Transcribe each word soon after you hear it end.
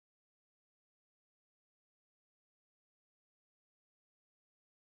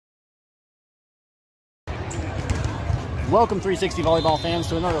Welcome 360 Volleyball fans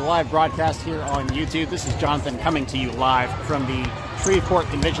to another live broadcast here on YouTube. This is Jonathan coming to you live from the Shreveport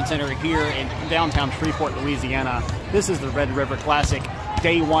Convention Center here in downtown Shreveport, Louisiana. This is the Red River Classic,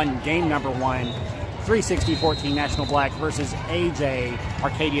 Day 1, Game number 1, 360-14 National Black versus AJ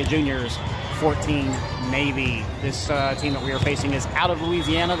Arcadia Juniors 14 Navy. This team that we are facing is out of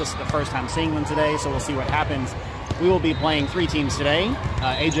Louisiana. This is the first time seeing them today, so we'll see what happens. We will be playing 3 teams today.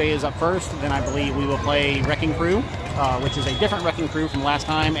 AJ is up first, then I believe we will play Wrecking Crew, which is a different Wrecking Crew from last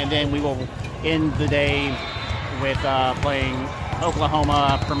time, and then we will end the day with playing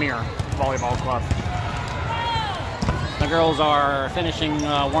Oklahoma Premier Volleyball Club. The girls are finishing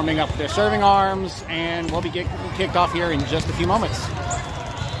warming up their serving arms, and we'll be getting kicked off here in just a few moments.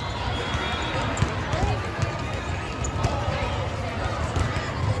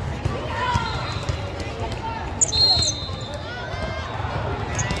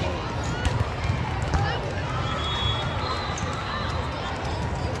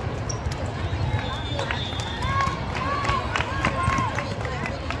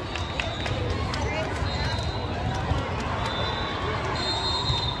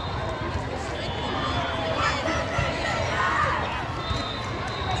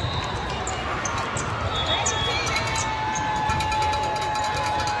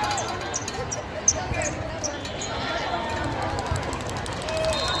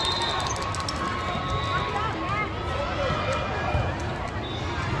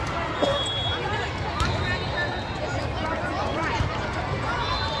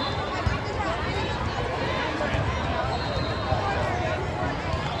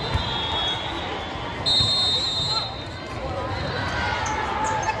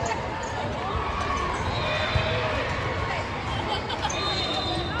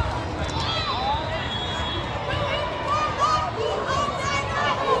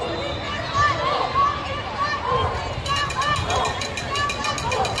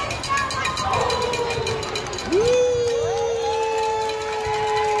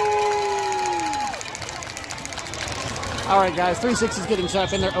 All right, guys, 360 is getting set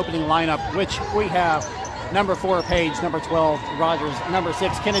up in their opening lineup, which we have number 4, Paige, number 12, Rogers, number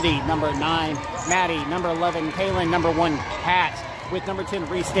 6, Kennedy, number 9, Maddie, number 11, Kaylin, number 1, Kat, with number 10,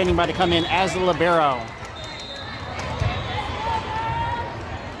 Reese, standing by to come in as the libero.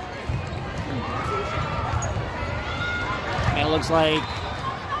 And it looks like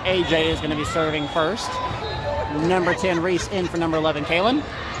AJ is going to be serving first. Number 10, Reese, in for number 11, Kaylin.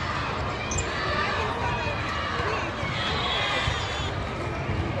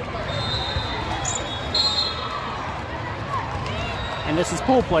 And this is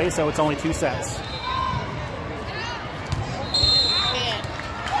pool play, so it's only 2 sets.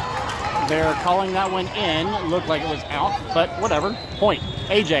 They're calling that one in. Looked like it was out, but whatever. Point.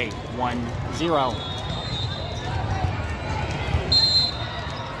 AJ, 1-0.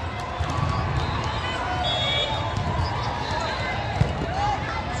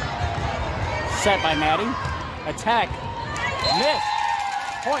 Set by Maddie. Attack. Miss.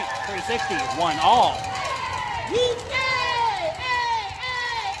 Point. 360. 1-all.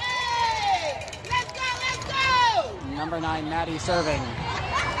 Number 9, Maddie, serving. I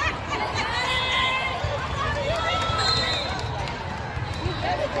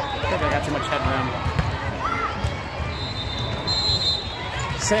think I got too much headroom.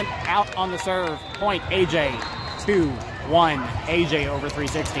 Sent out on the serve. Point, AJ. 2-1. AJ over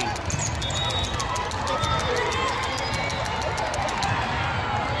 360.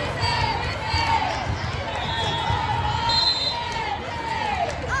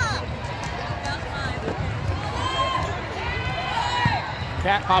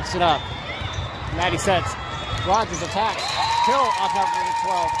 Kat pops it up. Maddie sets. Rogers attacks. Kill off number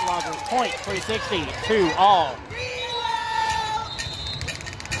 12. Rogers. Point. 360. 2-all.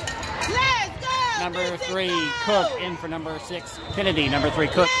 Number 3, Cook, in for number 6, Kennedy. Number 3,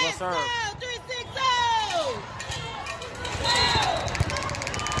 Cook will serve.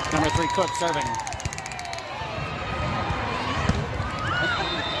 Number 3, Cook serving.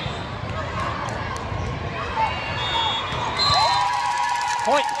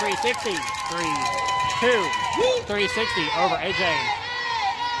 Point, 360, 3-2, 360 over AJ.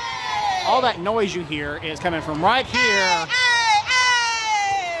 All that noise you hear is coming from right here.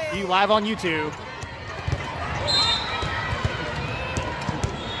 You live on YouTube.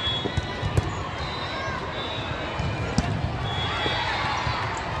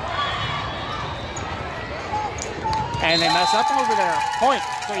 And they mess up over there. Point,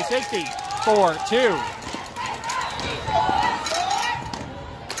 360, 4-2.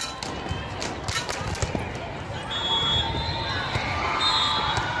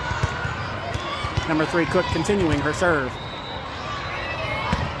 Number 3, Cook, continuing her serve.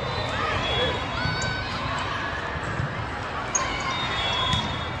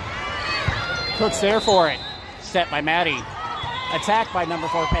 Cook's there for it. Set by Maddie. Attack by number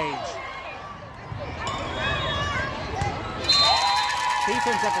 4, Paige.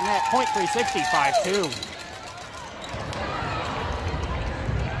 Defense at the net, point 360, 5-2.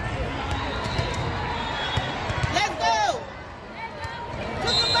 Let's go!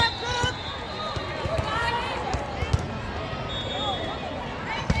 Cook him back, Cook!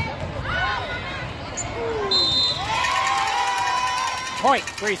 Point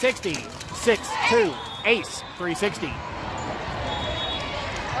 360, 6-2, ace 360.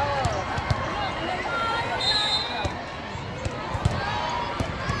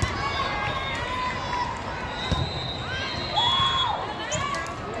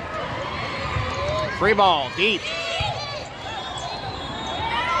 Free ball, deep.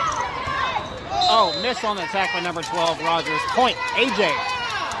 Oh, missed on the attack by number 12, Rogers. Point, AJ.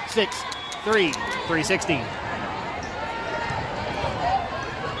 6-3, 360.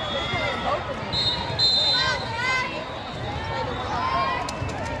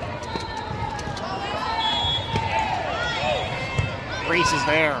 Reese is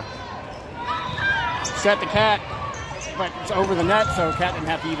there. Set the Cat, but it's over the net, so Cat didn't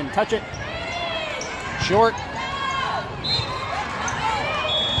have to even touch it. Short.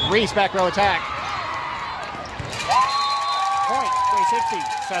 Reese back row attack. Point, 360,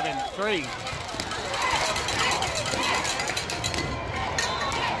 7-3.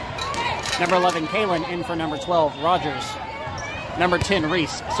 Number 11, Kaylin, in for number 12, Rogers. Number 10,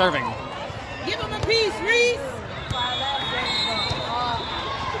 Reese, serving. Give him a piece, Reese!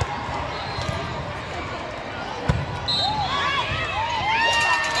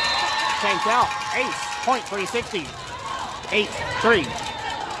 Shanked out. Ace. Point 360. 8-3.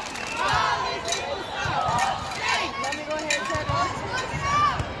 Let me go ahead and check off.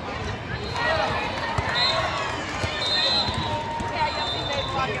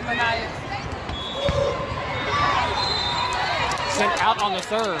 Sent out on the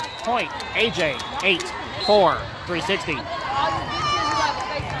serve. Point. AJ. 8-4. 360.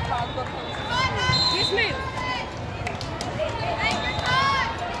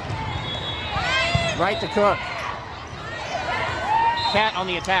 Right to Cook. Cat on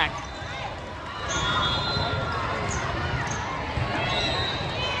the attack.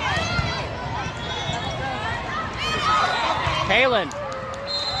 Kaylin.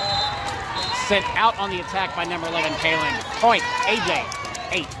 Sent out on the attack by number 11, Kaylin. Point, AJ.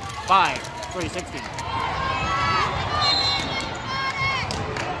 8-5, 360.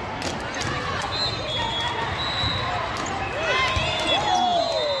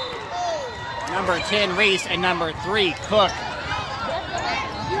 Number 10, Reese, and number 3, Cook,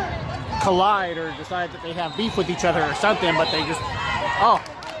 collide or decide that they have beef with each other or something, but they just, oh.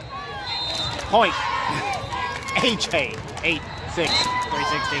 Point. AJ, 8-6,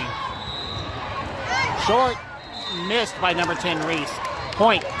 360. Short, missed by number 10, Reese.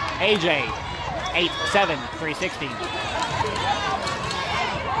 Point, AJ, 8-7, 360.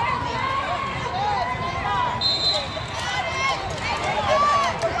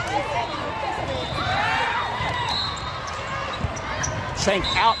 Shanked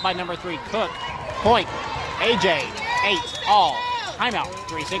out by number 3, Cook. Point, AJ, 8, all. Timeout,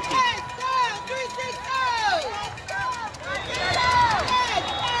 360.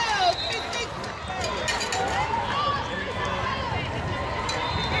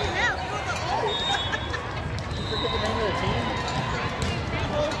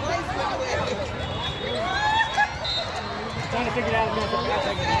 Trying to figure it out.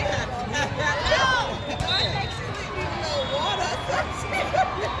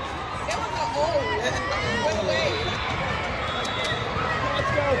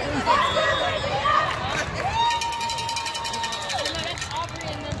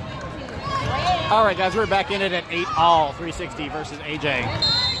 All right, guys, we're back in it at 8-all, 360 versus AJ.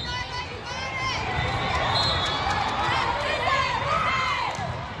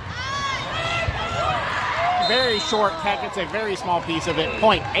 Very short. Cat gets a very small piece of it.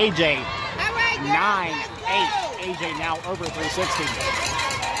 Point, AJ, 9-8. AJ now over 360.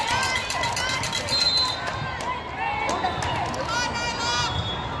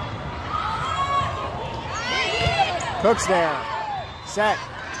 Cook's there. Set.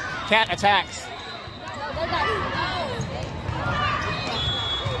 Cat attacks.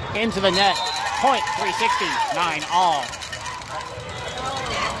 Into the net. Point, 360. 9-all.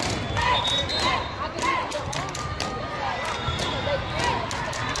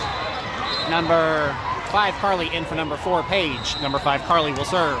 Number 5, Carly, in for number 4, Paige. Number 5, Carly will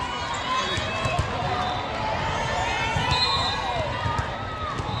serve.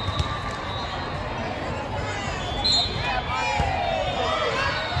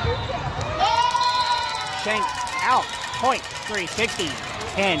 Sink out. Point 360.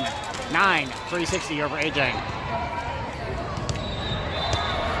 10, 9, 360 over AJ.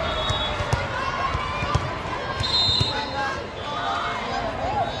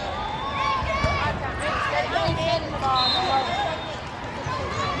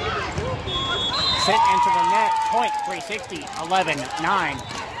 Sit into the net. Point 360. 11, 9.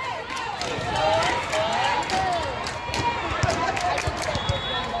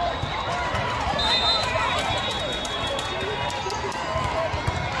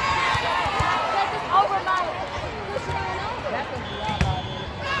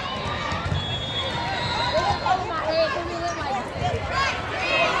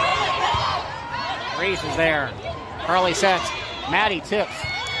 Reese is there. Carly sets. Maddie tips.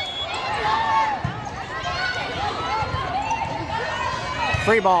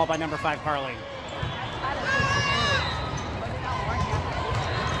 Free ball by number 5, Carly.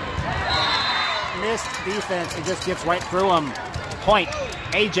 Missed defense. It just gets right through them. Point.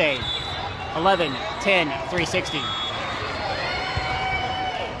 AJ. 11, 10, 360.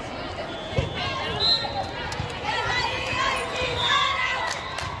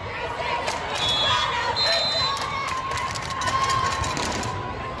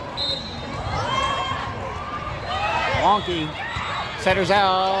 Wonky. Setters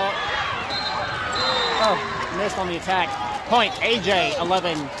out. Oh, missed on the attack. Point, AJ,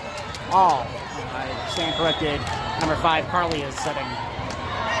 11, all. I stand corrected. Number 5, Carly is setting.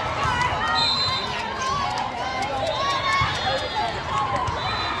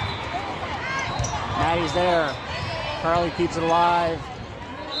 Maddie's there. Carly keeps it alive.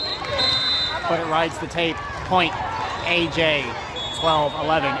 But it rides the tape. Point, AJ, 12,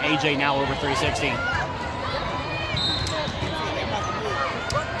 11. AJ now over 360.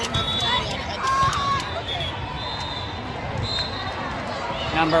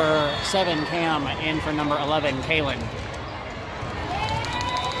 Number 7, Cam, in for number 11, Kaylin.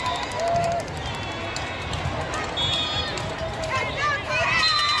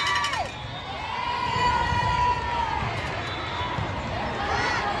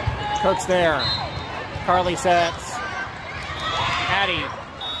 Cook's there. Carly sets. Addie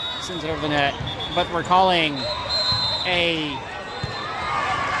sends it over the net. But we're calling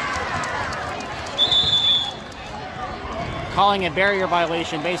a barrier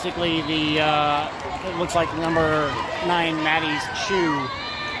violation. Basically, the it looks like number 9, Maddie's shoe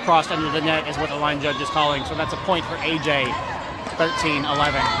crossed under the net is what the line judge is calling. So that's a point for AJ, 13,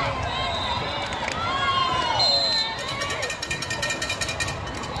 11.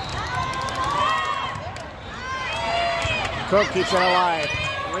 Cook keeps it alive.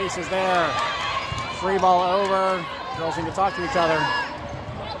 Reese is there. Free ball over. Girls need to talk to each other.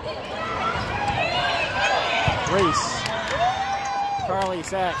 Reese. Carly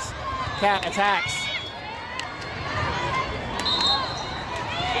sets. Cat attacks.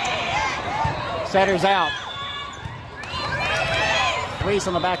 Setters out. Reese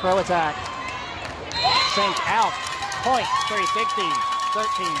on the back row attack. Sink out. Point 360.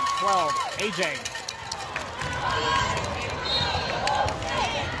 13, 12. AJ.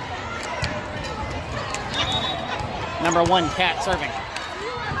 Number 1, Cat serving.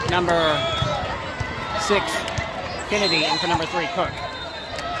 Number 6, Kennedy, and for number 3, Cook.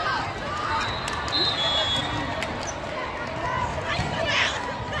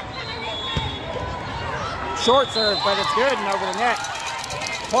 Short serve, but it's good and over the net.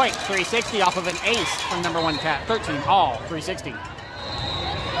 Point 360 off of an ace from number 1, Cat. 13, all 360.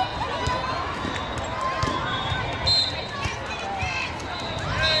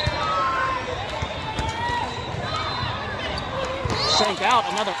 Sink out,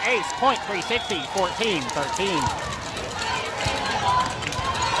 another ace, point 360, 14, 13.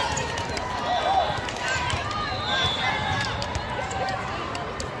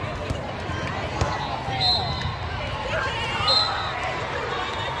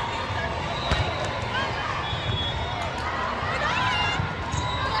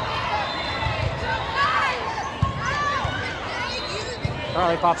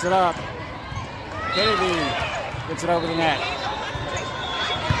 Carly pops it up. Kennedy gets it over the net.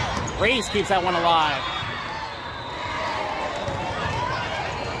 Reese keeps that one alive.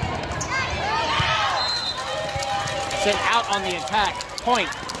 Sent out on the attack. Point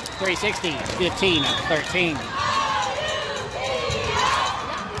 360, 15, 13.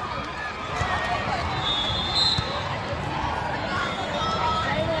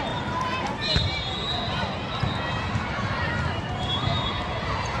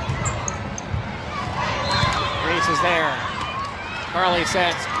 Reese is there. Carly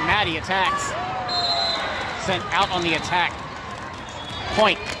sets. Maddie attacks. Sent out on the attack.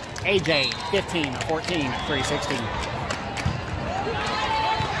 Point AJ, 15, 14, 360.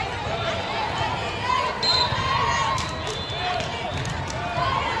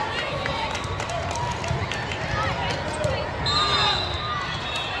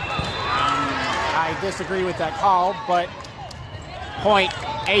 I disagree with that call, but point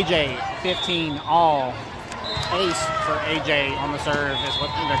AJ, 15 all. Ace for AJ on the serve is what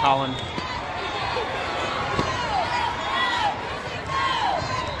they're calling.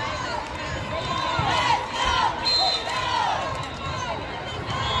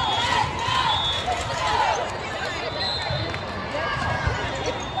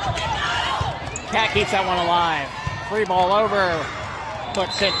 Cat keeps that one alive. Free ball over.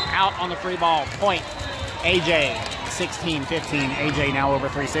 Puts it out on the free ball. Point AJ, 16-15. AJ now over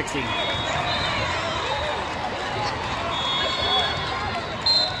 360.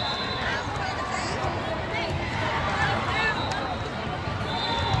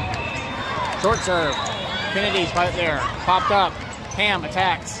 Short serve. Kennedy's right there. Popped up. Cam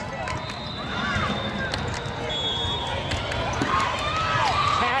attacks.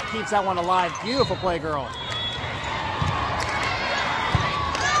 Cat keeps that one alive. Beautiful play, girl.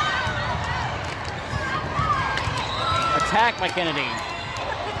 Attack by Kennedy.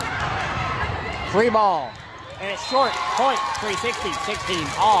 Free ball. And it's short. Point 360. 16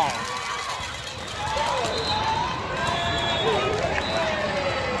 all.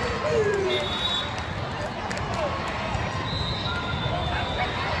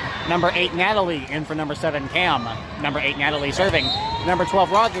 Number 8, Natalie, in for number 7, Cam. Number 8, Natalie serving. Number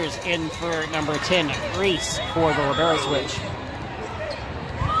 12, Rogers, in for number 10, Reese, for the libero switch.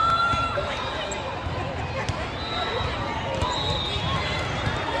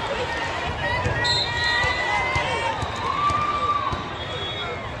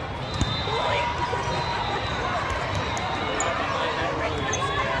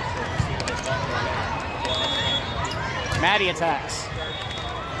 Maddie attacks.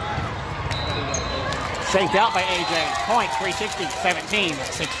 Shanked out by AJ. Point 360, 17,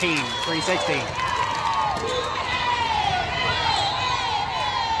 16, 360.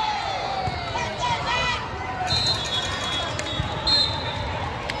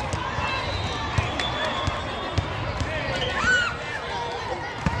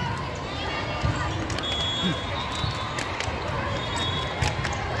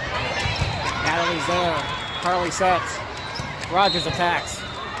 Natalie's there. Carly sets. Rogers attacks.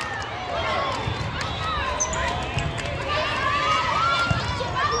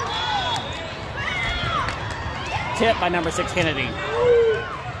 Tip by number 6, Kennedy.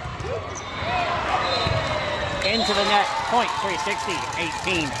 Into the net. Point 360,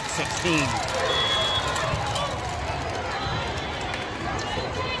 18, 16.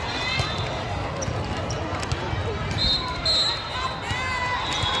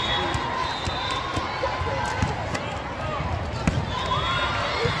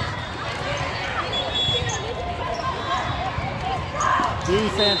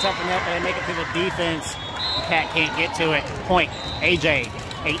 Defense up the net, but they make it to the defense. Cat can't get to it. Point AJ,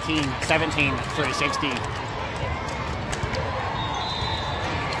 18, 17, 360.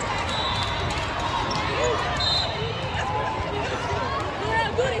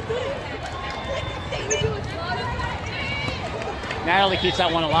 Natalie keeps that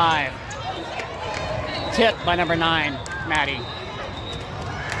one alive. Tip by number 9, Maddie.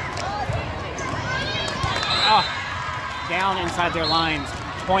 Oh, down inside their lines.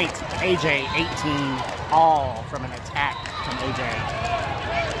 Point AJ, 18, all from an attack from AJ.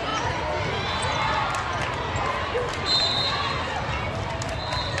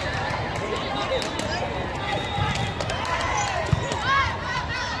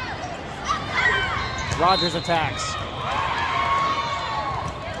 Rogers attacks.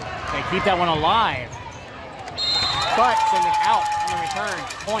 They keep that one alive. But send it out on the return.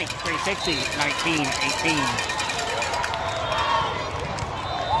 Point 360, 19, 18.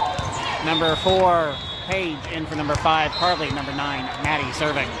 Number 4, Paige, in for number 5, Carly. Number 9, Maddie,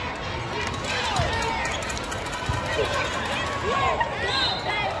 serving.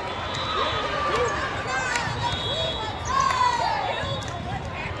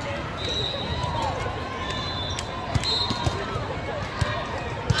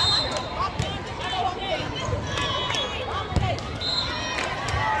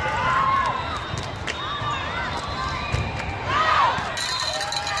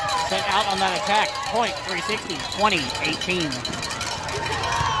 Sent out on that attack. Point 360, 20, 18.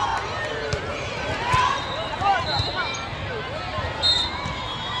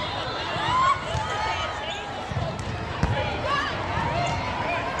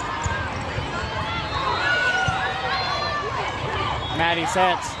 Maddie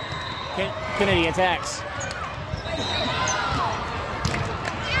sets. Kennedy attacks.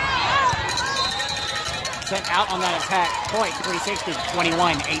 Sent out on that attack. Point, 360,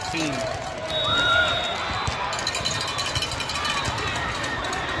 21-18.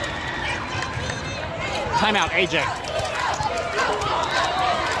 Timeout, AJ.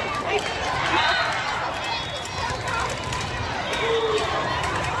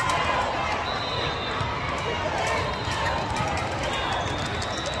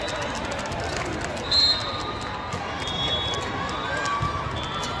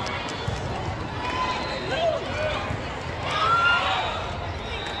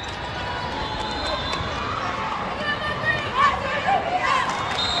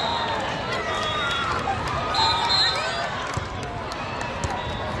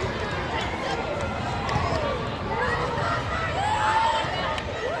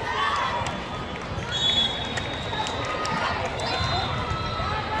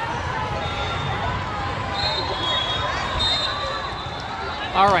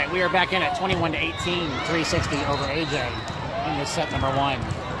 All right, we are back in at 21-18, 360 over AJ in this set number 1.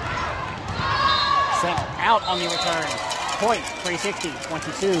 Sent out on the return. Point, 360,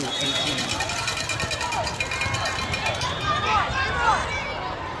 22-18.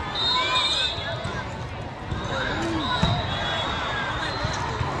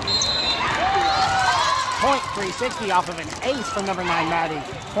 Point, 360 off of an ace from number 9, Maddie.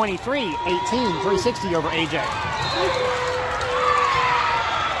 23-18, 360 over AJ.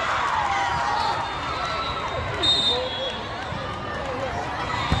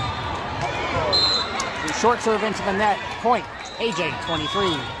 Short serve into the net. Point, AJ,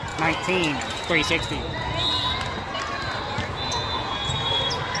 23-19, 360.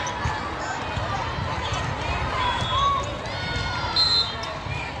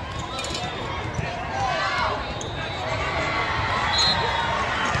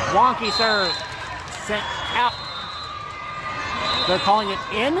 Wonky serve. Sent out. They're calling it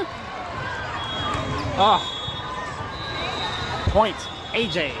in. Oh. Point,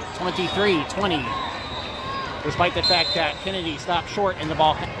 AJ, 23-20. Despite the fact that Kennedy stopped short and the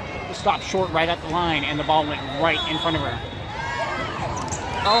ball stopped short right at the line and the ball went right in front of her.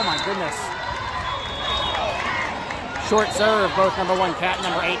 Oh my goodness. Short serve, both number 1 Kat and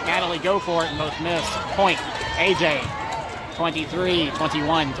number 8 Natalie go for it and both miss. Point, AJ,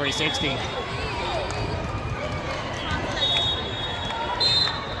 23-21, 360.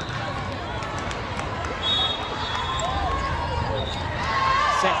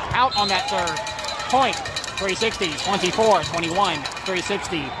 Set out on that serve. Point, 360, 24, 21,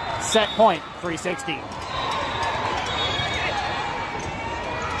 360. Set point, 360.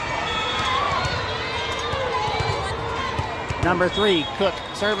 Number 3, Cook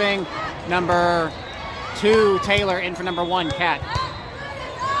serving. Number 2, Taylor in for number 1, Kat.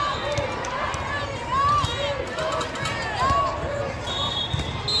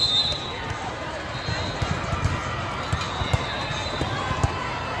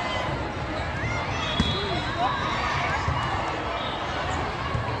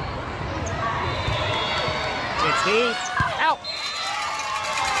 Out.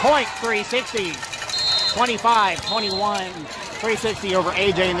 Point, 360. 25, 21, 360 over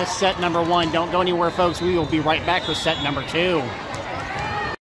AJ in this set number 1. Don't go anywhere, folks. We will be right back for set number 2.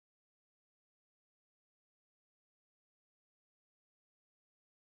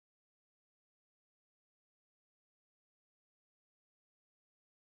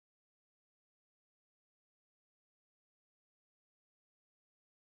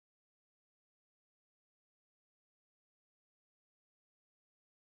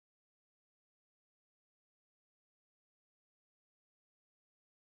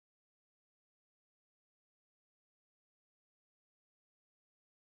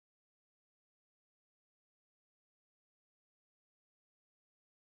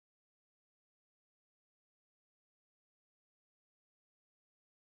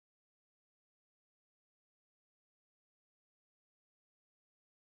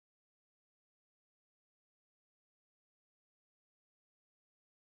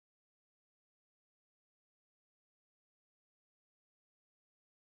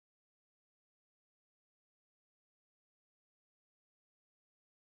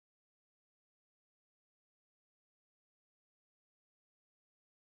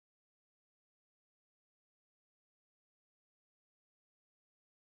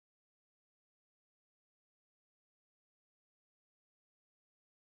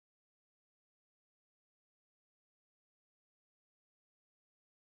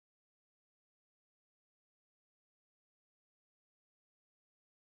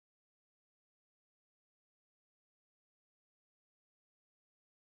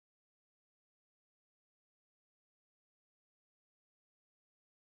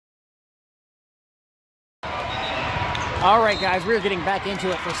 All right, guys, we're getting back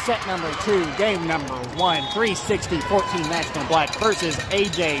into it for set number 2, game number 1, 360-14 National Black versus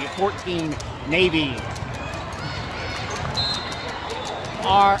AJ 14 Navy.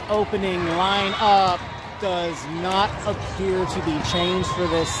 Our opening lineup does not appear to be changed for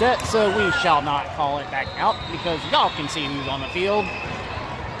this set, so we shall not call it back out because y'all can see who's on the field.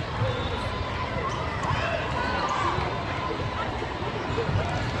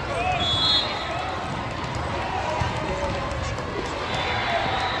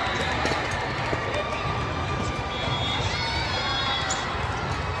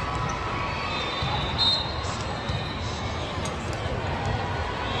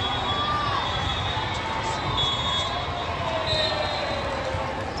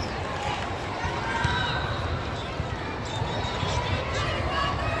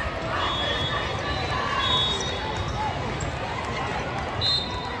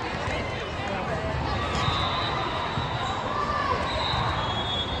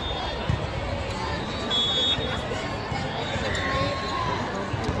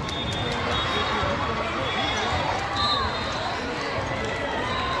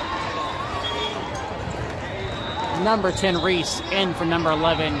 Number 10, Reese, in for number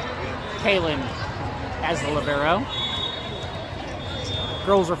 11, Kaylin, as the libero.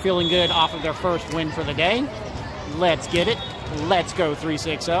 Girls are feeling good off of their first win for the day. Let's get it. Let's go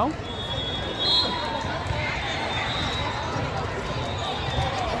 3-6-0.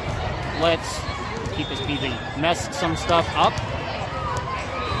 Let's keep this busy. Mess some stuff up.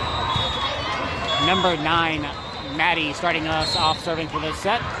 Number 9, Maddie, starting us off serving for this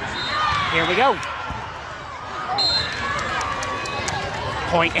set. Here we go.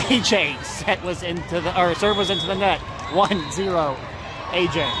 Point AJ. Set was into the, or serve was into the net. 1-0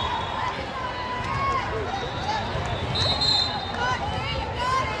 AJ.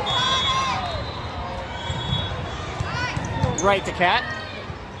 Right to Kat.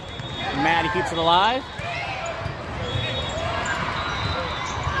 Maddie keeps it alive.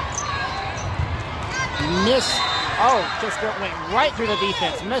 Miss. Oh, just went right through the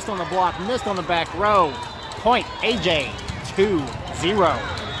defense. Missed on the block. Missed on the back row. Point AJ. 2-0.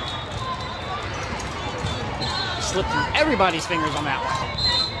 Slipped through everybody's fingers on that one.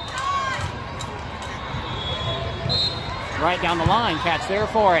 Right down the line. Cat's there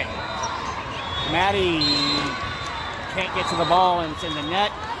for it. Maddie can't get to the ball and it's in the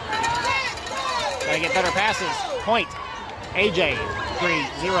net. Gotta get better passes. Point. AJ.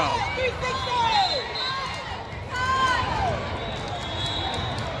 3-0.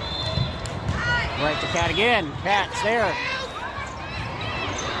 Right to Kat again. Kat's there.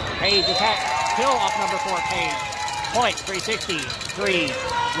 Page attack, kill off number 4, Page. Point, 360,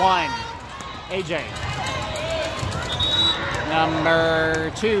 3-1, AJ.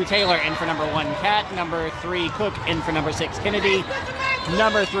 Number 2, Taylor, in for number 1, Kat. Number 3, Cook, in for number 6, Kennedy.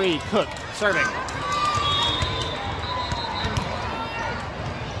 Number 3, Cook, serving.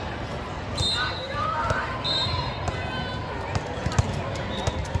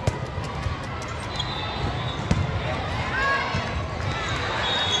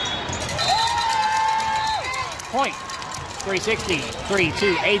 Point, 360,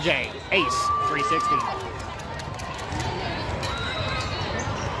 3-2, AJ, ace, 360.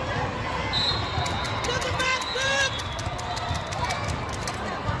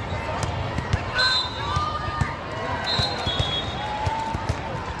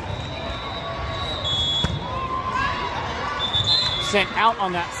 Sent out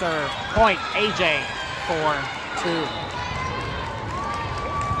on that serve. Point, AJ, 4-2.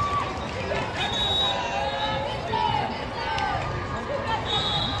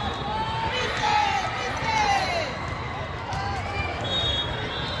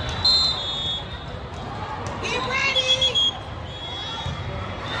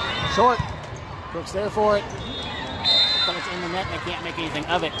 Short. Cook's there for it. But it's in the net and they can't make anything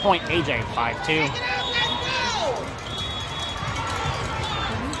of it. Point AJ, 5-2.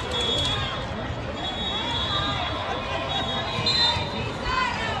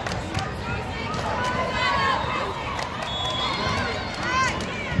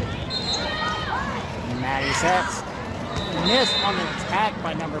 Maddie sets. Missed on the attack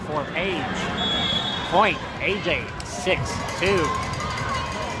by number 4, Paige. Point AJ, 6-2.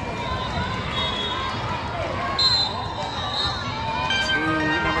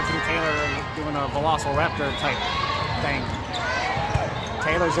 Taylor doing a Velociraptor type thing.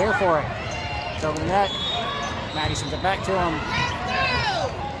 Taylor's there for it. It's over the net. Maddie sends it back to him.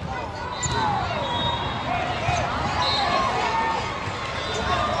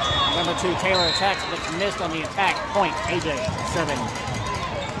 Number 2, Taylor attacks, but it's missed on the attack. Point, AJ,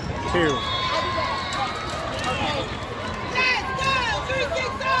 7-2.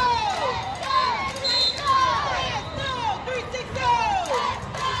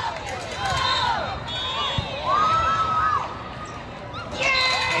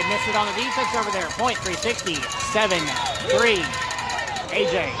 missed it on the defense over there. Point, 360, 7-3.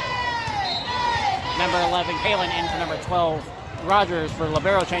 AJ. Number 11, Kalen, in for number 12, Rogers for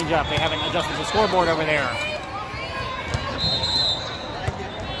libero change-up. They haven't adjusted the scoreboard over there.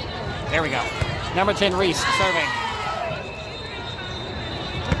 There we go. Number 10, Reese, serving.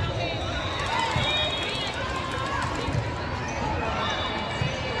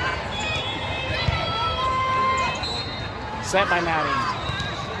 Set by Maddie.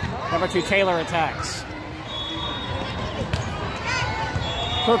 Number 2, Taylor attacks.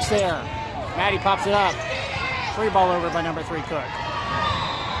 Cook's there. Maddie pops it up. Free ball over by number 3, Cook.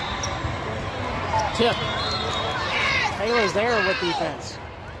 Tip. Taylor's there with defense.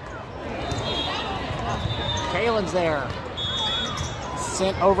 Kalen's there.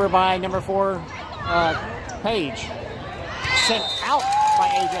 Sent over by number 4, Paige. Sent out by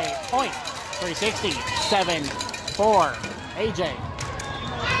AJ. Point, 360, 7-4. AJ.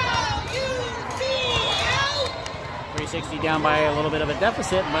 360 down by a little bit of a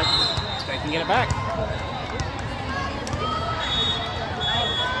deficit, but they can get it back.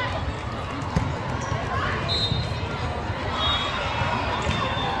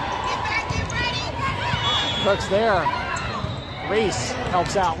 Cook's there. Reese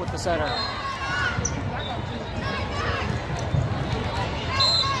helps out with the setter.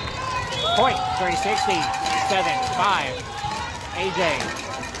 Point, 360, 7-5. AJ.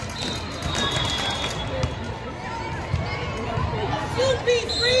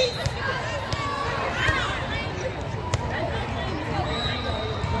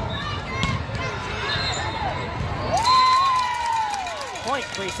 Point,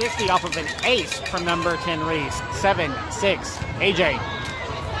 360 off of an ace from number 10, Reese. 7-6. AJ.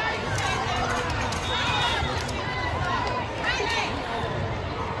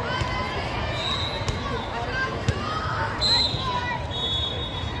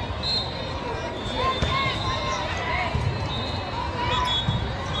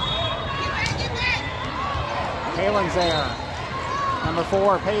 Kalen's there. Number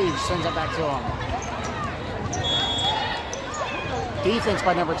 4, Paige sends it back to him. Defense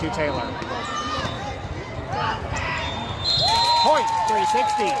by number 2, Taylor. Point,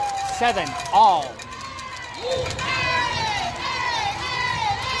 360, 7-all.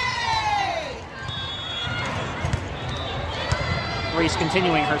 Reese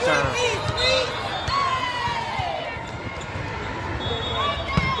continuing her serve.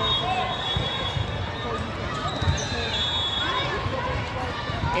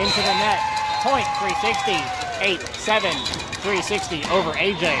 Into the net. Point, 360, 8-7. 360 over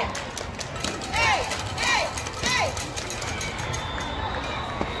AJ.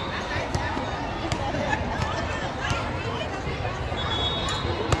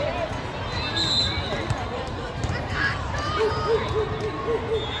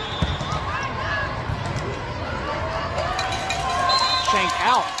 Shank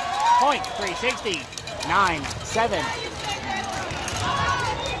out. Point, 360, 9-7.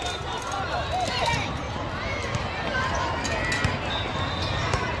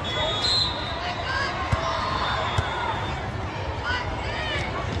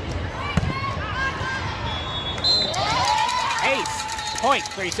 Point,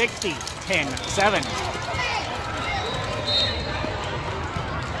 360, 10-7.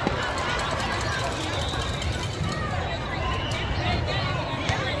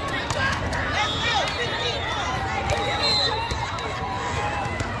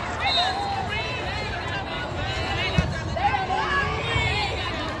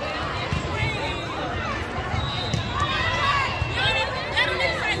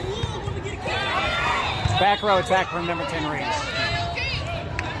 Back row attack from number 10, Reese.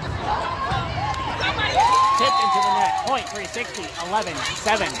 Tipped into the net. Point, 360,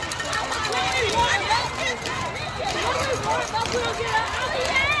 11-7.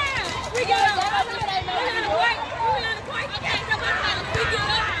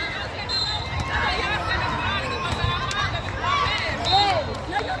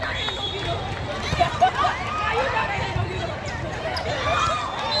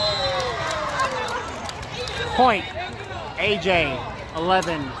 Point, AJ,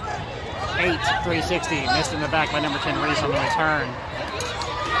 11-8, 360. Missed in the back by number 10, Reese, on the return.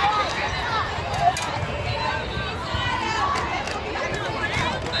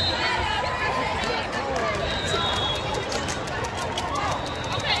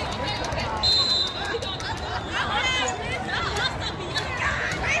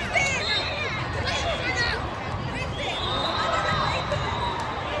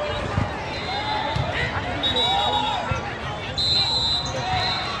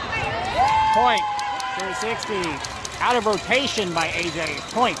 Point, 360, Out of rotation by AJ.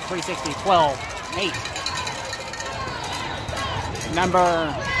 Point, 360-12, 8.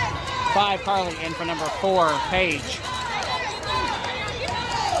 Number 5, Carly, in for number 4, Paige.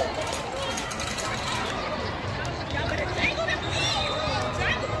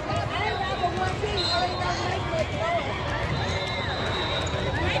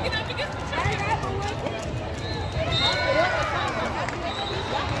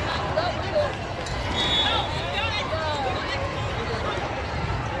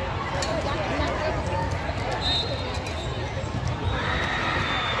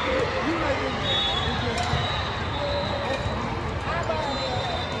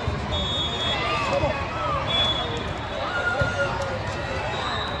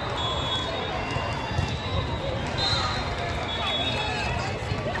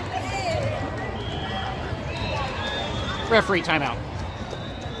 Referee timeout.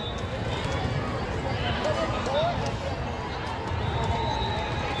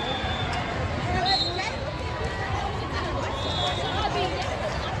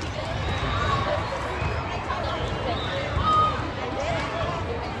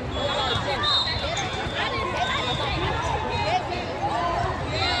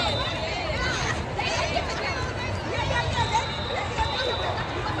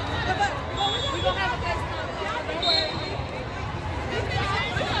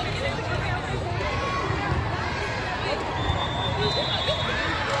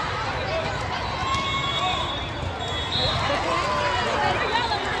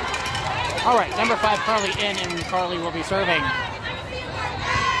 All right, number 5, Carly, in, and Carly will be serving.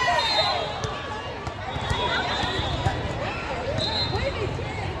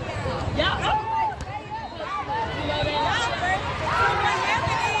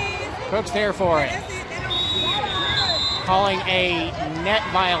 Cook's there for it. Calling a net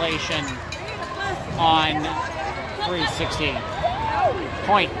violation on 360.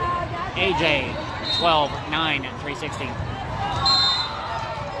 Point, AJ, 12-9, 360.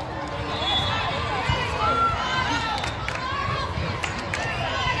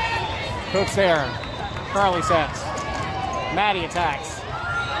 Cook's there. Carly sets. Maddie attacks.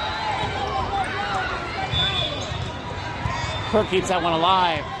 Cook keeps that one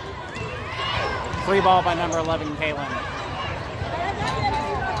alive. Free ball by number 11, Kaylin.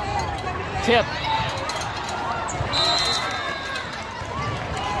 Tip.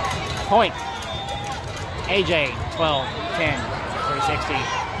 Point. AJ, 12-10, 360.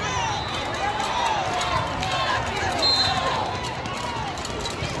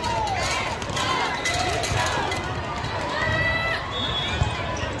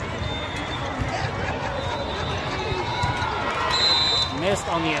 Missed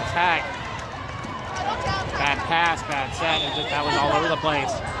on the attack. Bad pass, bad set. That was all over the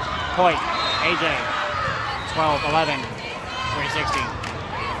place. Point, AJ, 12-11, 360.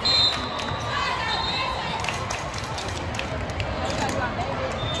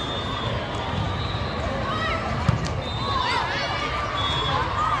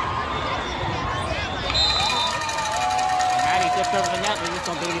 Maddie tipped over the net. We just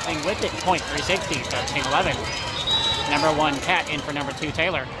don't do anything with it. Point, 360, 13-11. Number 1, Kat, in for number 2,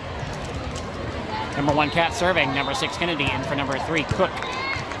 Taylor. Number 1, Kat serving. Number 6, Kennedy, in for number 3, Cook.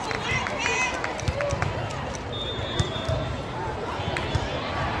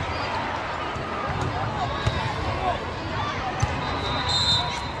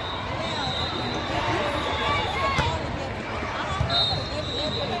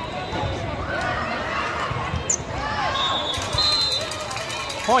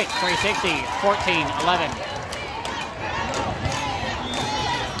 Point, 360, 14-11.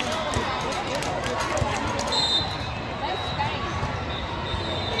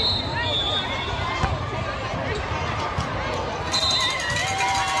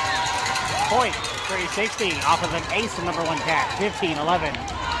 Point, 360, off of an ace of number 1, Cat, 15-11.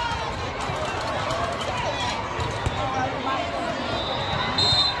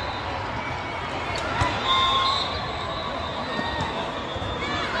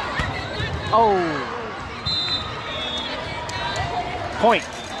 Oh. Point,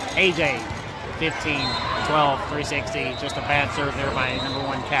 AJ, 15-12, 360. Just a bad serve there by number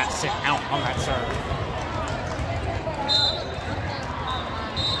 1, Cat, sitting out on that serve.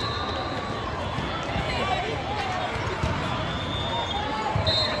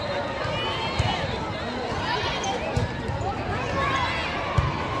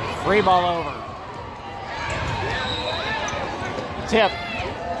 Free ball over. Tip.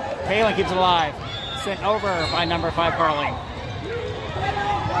 Kaylin keeps it alive. Sent over by number 5, Carly.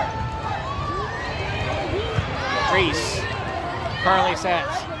 Reese. Carly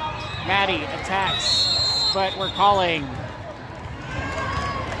sets. Maddie attacks. but we're calling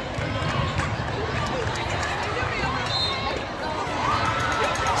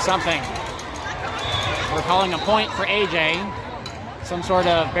something. We're calling a point for AJ, some sort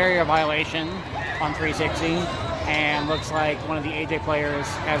of barrier violation on 360, and looks like one of the AJ players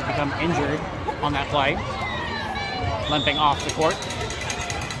has become injured on that play, limping off the court.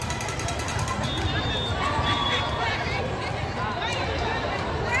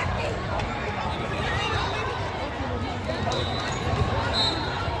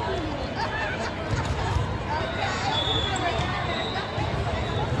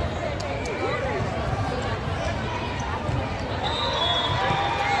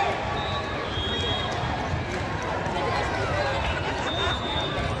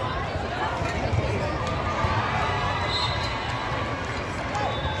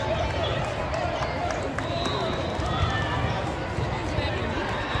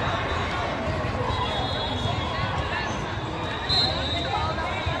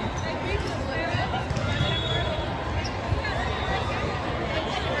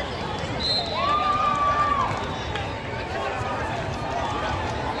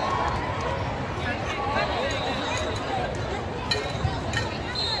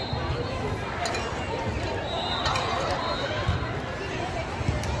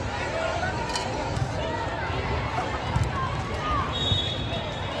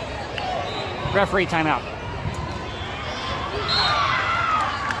 Referee timeout.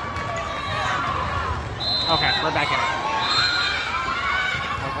 Okay, we're back in it.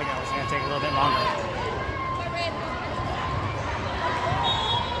 Looks like it was going to take a little bit longer.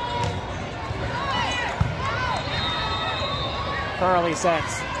 Curley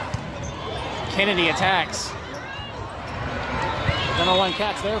sets. Kennedy attacks. The number one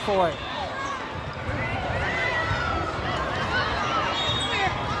catch there for it.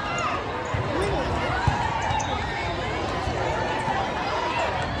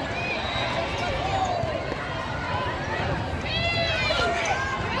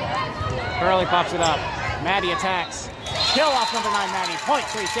 Curley pops it up. Maddie attacks. Kill off number 9, Maddie. Point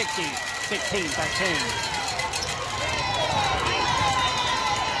 360.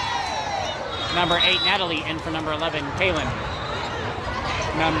 16-13. Number 8, Natalie, in for number 11, Kaylin.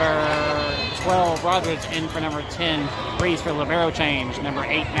 Number 12, Rodridge, in for number 10, Breeze for libero change. Number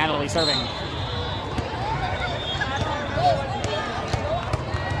 8, Natalie serving.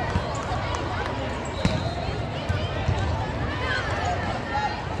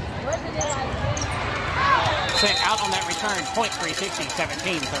 Sent out on that return, point 360,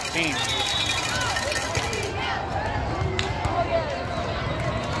 17-13.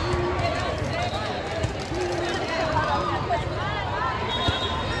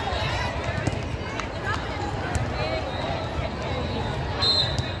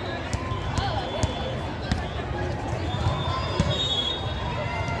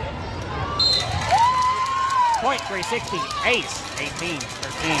 Point 360, ace,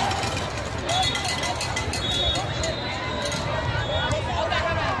 18-13.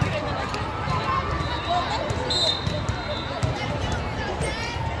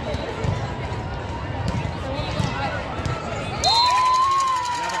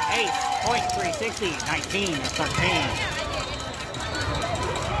 Point 360, 19-13.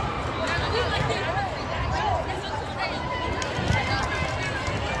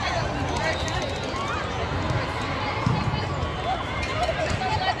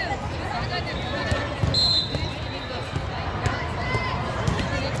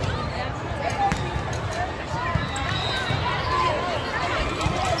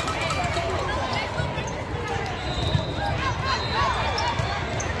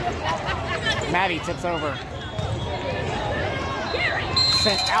 Maddie tips over.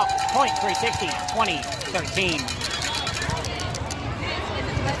 Sent out, point 360, 20-13.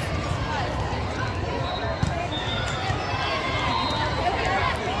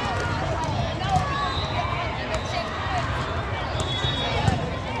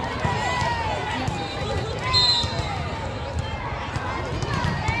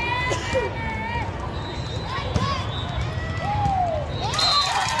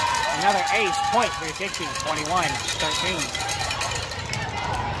 Another ace, point 360, 21-13.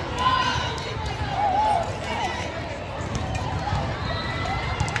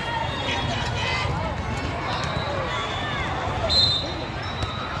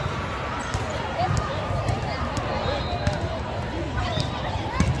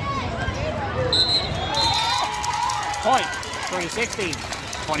 Point 360,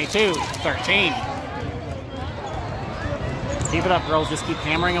 22-13. Keep it up, girls. Just keep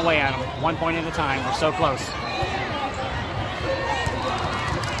hammering away at them. 1 point at a time. We're so close.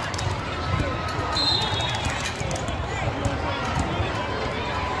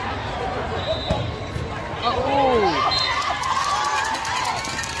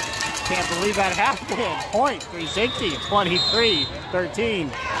 believe that happened. Point, 360,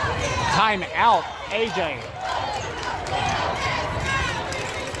 23-13. Time out, AJ.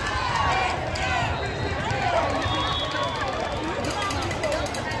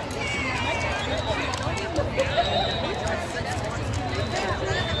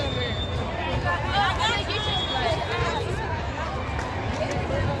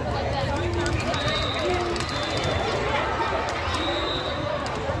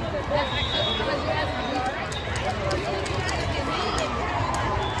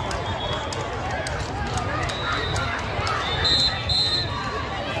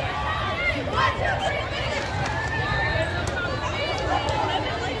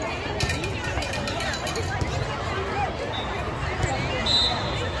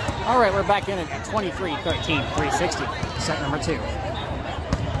 All right, we're back in at 23-13, 360, set number 2.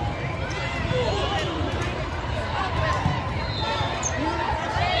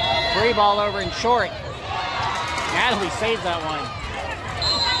 Free ball over in short. Natalie saves that one.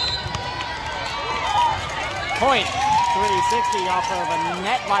 Point, 360 off of a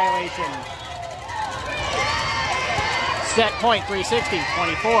net violation. Set point, 360,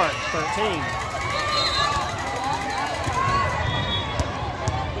 24-13.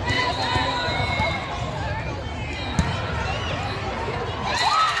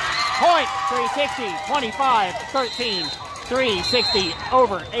 Point, 360, 25-13, 360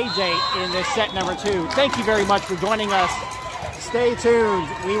 over AJ in this set number 2. Thank you very much for joining us. Stay tuned.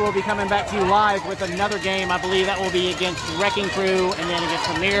 We will be coming back to you live with another game. I believe that will be against Wrecking Crew and then against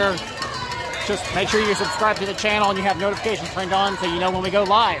Premier. Just make sure you're subscribed to the channel and you have notifications turned on so you know when we go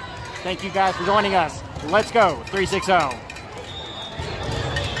live. Thank you guys for joining us. Let's go, 360.